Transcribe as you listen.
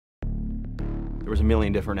There was a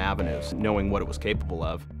million different avenues, knowing what it was capable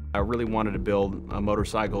of. I really wanted to build a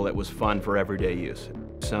motorcycle that was fun for everyday use,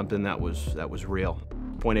 something that was real.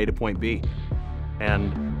 Point A to point B.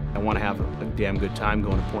 And I want to have a damn good time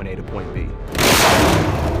going to point A to point B.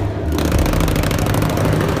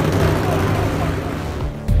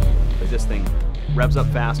 But this thing revs up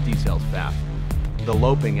fast, details fast. The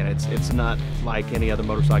loping in it, it's not like any other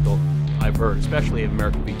motorcycle I've heard, especially an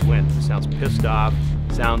American V-twin. It sounds pissed off,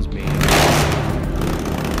 sounds mean.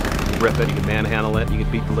 You rip it, you can manhandle it, you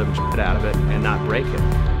can beat the living shit out of it and not break it.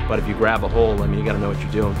 But if you grab a hole, I mean, you gotta know what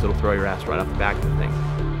you're doing because it'll throw your ass right off the back of the thing.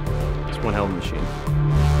 It's one hell of a machine.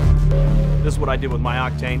 This is what I did with my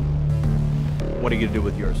Octane. What are you gonna do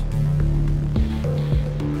with yours?